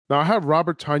Now I have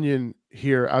Robert Tunyon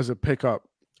here as a pickup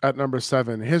at number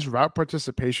 7. His route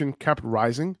participation kept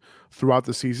rising throughout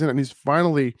the season, and he's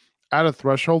finally at a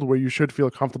threshold where you should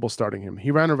feel comfortable starting him. He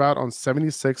ran a route on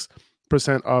 76%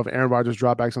 of Aaron Rodgers'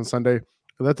 dropbacks on Sunday. It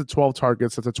led to 12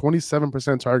 targets. That's a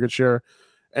 27% target share.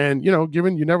 And,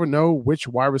 given you never know which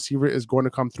wide receiver is going to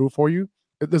come through for you,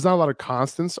 there's not a lot of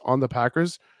constants on the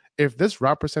Packers. If this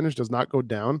route percentage does not go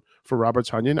down for Robert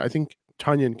Tunyon, I think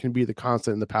Tunyon can be the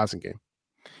constant in the passing game.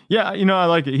 Yeah, I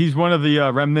like it. He's one of the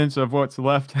remnants of what's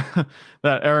left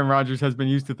that Aaron Rodgers has been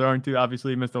used to throwing to.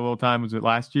 Obviously, he missed a little time. Was it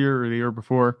last year or the year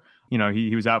before?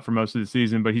 He was out for most of the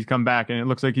season, but he's come back, and it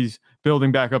looks like he's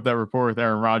building back up that rapport with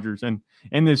Aaron Rodgers. And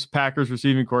in this Packers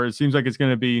receiving corps, it seems like it's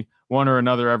going to be one or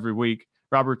another every week.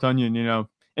 Robert Tunyon,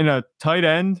 in a tight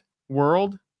end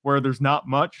world where there's not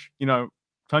much,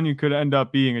 Tunyon could end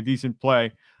up being a decent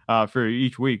play for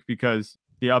each week because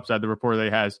the upside, the rapport that he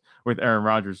has with Aaron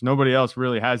Rodgers. Nobody else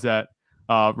really has that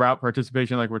route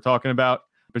participation like we're talking about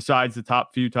besides the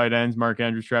top few tight ends, Mark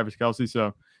Andrews, Travis Kelce.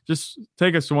 So just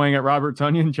take a swing at Robert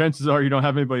Tunyon. Chances are you don't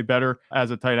have anybody better as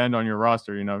a tight end on your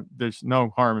roster. There's no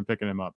harm in picking him up.